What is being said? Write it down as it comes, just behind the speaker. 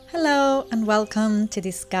Hello and welcome to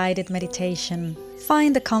this guided meditation.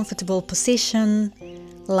 Find a comfortable position,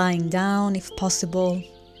 lying down if possible.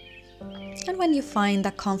 And when you find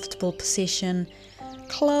that comfortable position,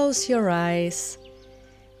 close your eyes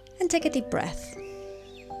and take a deep breath.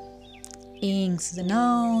 In through the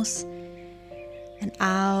nose and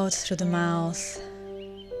out through the mouth.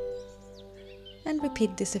 And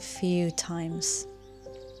repeat this a few times.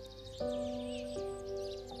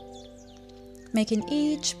 Making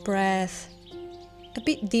each breath a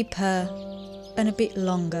bit deeper and a bit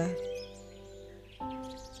longer.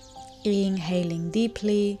 Inhaling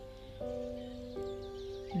deeply,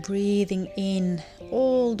 breathing in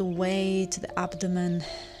all the way to the abdomen,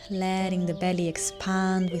 letting the belly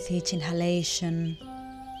expand with each inhalation,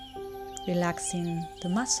 relaxing the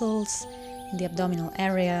muscles in the abdominal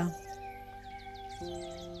area,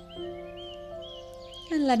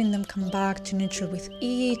 and letting them come back to neutral with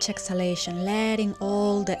each exhalation, letting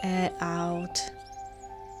all the air out.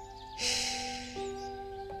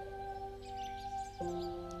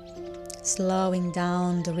 Slowing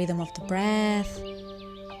down the rhythm of the breath.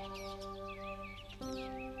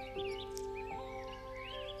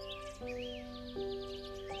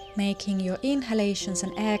 Making your inhalations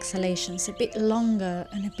and exhalations a bit longer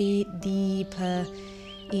and a bit deeper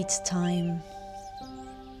each time.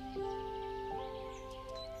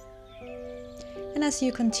 And as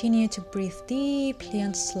you continue to breathe deeply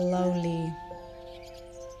and slowly,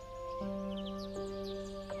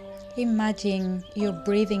 imagine you're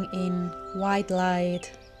breathing in white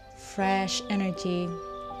light, fresh energy.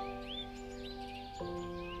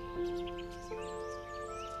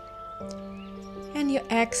 And you're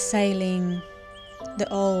exhaling the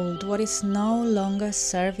old, what is no longer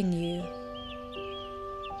serving you.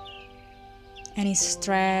 Any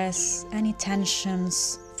stress, any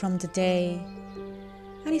tensions from the day.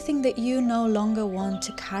 Anything that you no longer want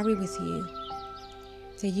to carry with you,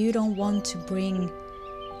 that you don't want to bring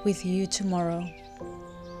with you tomorrow,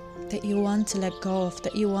 that you want to let go of,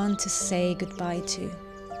 that you want to say goodbye to.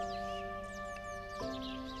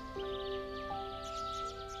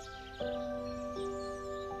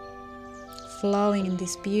 Flowing in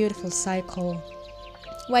this beautiful cycle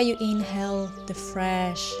where you inhale the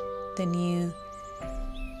fresh, the new,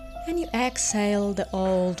 and you exhale the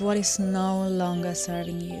old, what is no longer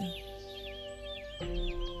serving you.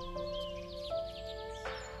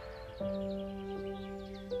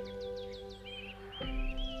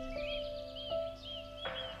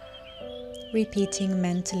 Repeating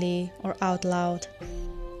mentally or out loud,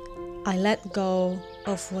 I let go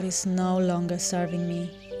of what is no longer serving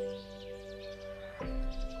me.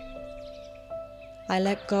 I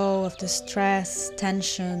let go of the stress,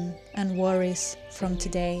 tension, and worries from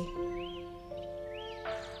today.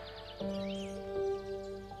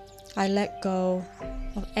 I let go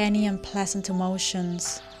of any unpleasant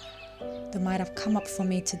emotions that might have come up for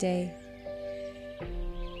me today.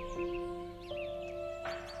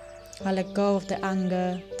 I let go of the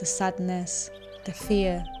anger, the sadness, the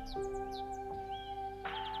fear.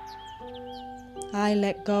 I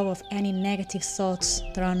let go of any negative thoughts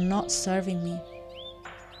that are not serving me.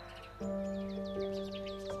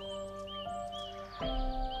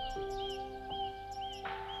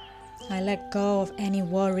 I let go of any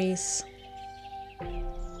worries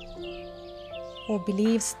or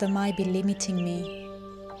beliefs that might be limiting me.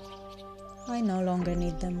 I no longer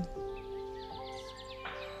need them.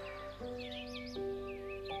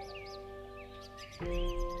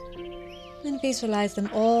 And visualize them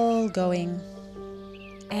all going.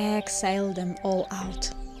 Exhale them all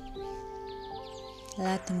out.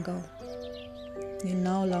 Let them go. You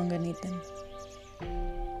no longer need them.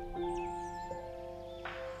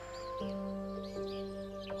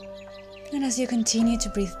 And as you continue to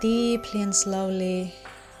breathe deeply and slowly,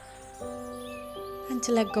 and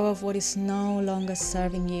to let go of what is no longer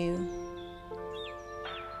serving you,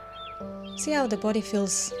 see how the body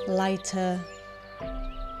feels lighter.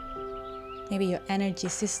 Maybe your energy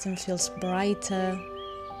system feels brighter.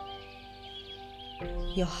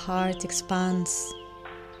 Your heart expands.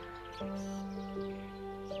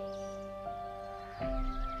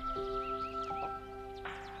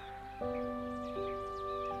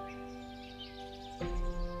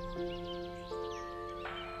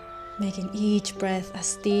 Making each breath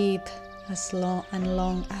as deep, as long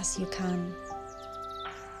as you can.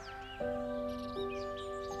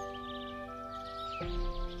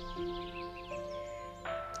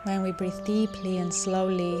 When we breathe deeply and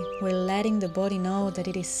slowly, we're letting the body know that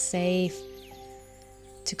it is safe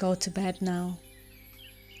to go to bed now,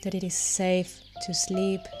 that it is safe to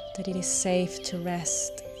sleep, that it is safe to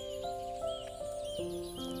rest.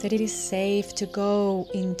 that it is safe to go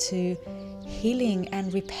into healing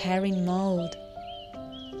and repairing mode.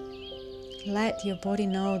 Let your body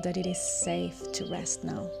know that it is safe to rest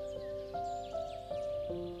now.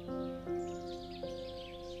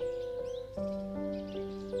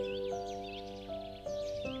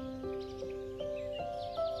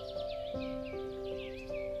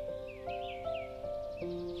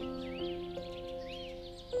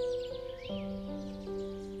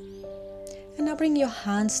 And now bring your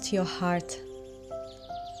hands to your heart.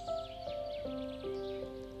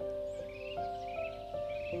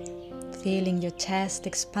 Feeling your chest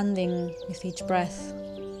expanding with each breath.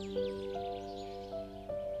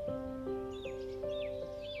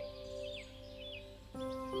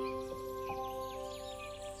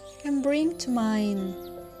 And bring to mind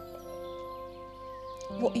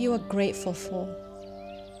what you are grateful for.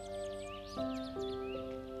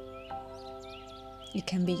 It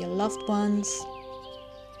can be your loved ones.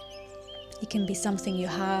 It can be something you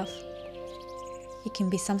have. It can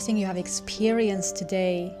be something you have experienced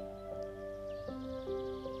today.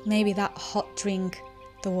 Maybe that hot drink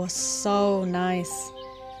that was so nice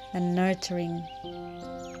and nurturing.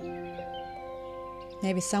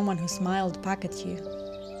 Maybe someone who smiled back at you.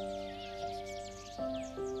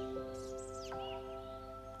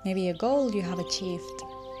 Maybe a goal you have achieved.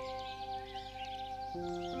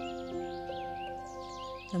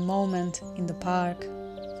 The moment in the park.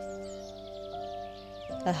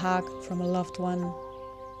 A hug from a loved one.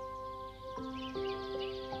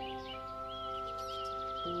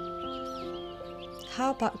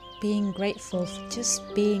 How about being grateful for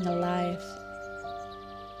just being alive?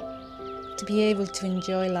 To be able to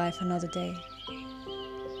enjoy life another day.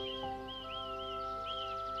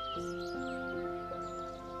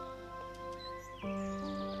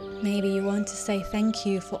 Maybe you want to say thank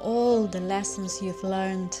you for all the lessons you've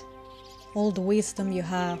learned, all the wisdom you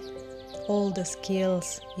have, all the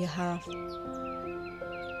skills you have.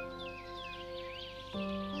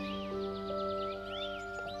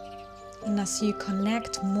 And as you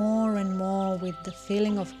connect more and more with the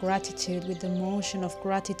feeling of gratitude, with the emotion of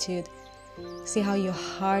gratitude, see how your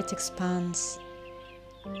heart expands.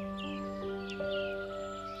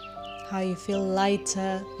 How you feel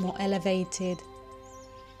lighter, more elevated.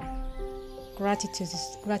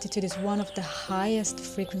 Gratitude is one of the highest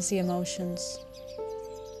frequency emotions.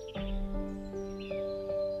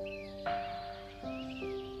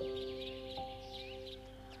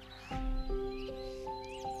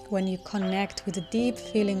 When you connect with a deep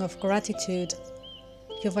feeling of gratitude,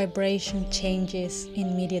 your vibration changes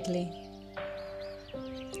immediately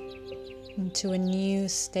into a new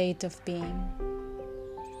state of being.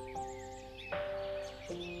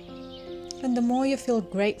 And the more you feel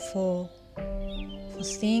grateful for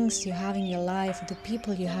things you have in your life, for the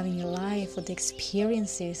people you have in your life, for the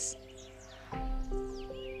experiences,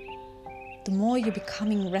 the more you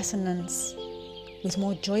become in resonance with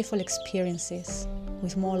more joyful experiences,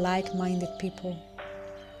 with more like-minded people,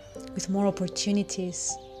 with more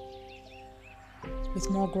opportunities, with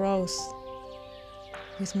more growth,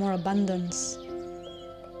 with more abundance,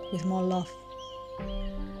 with more love.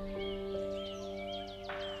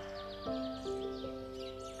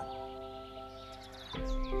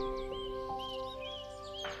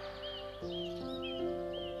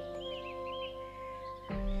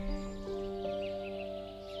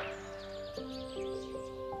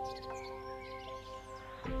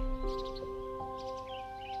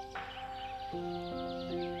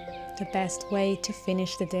 The best way to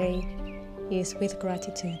finish the day is with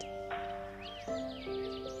gratitude.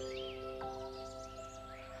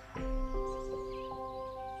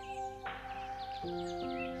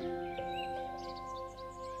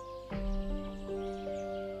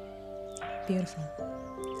 Beautiful.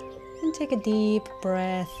 And take a deep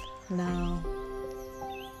breath now.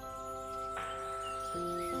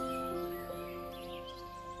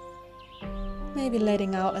 Maybe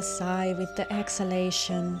letting out a sigh with the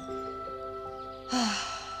exhalation.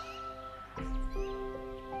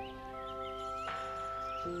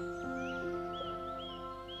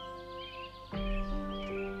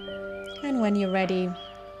 And when you're ready,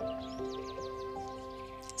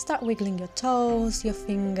 start wiggling your toes, your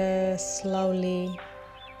fingers slowly.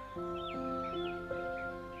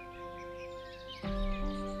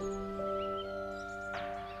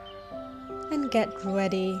 And get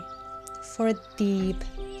ready for a deep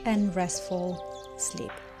and restful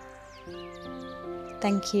sleep.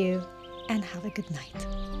 Thank you and have a good night.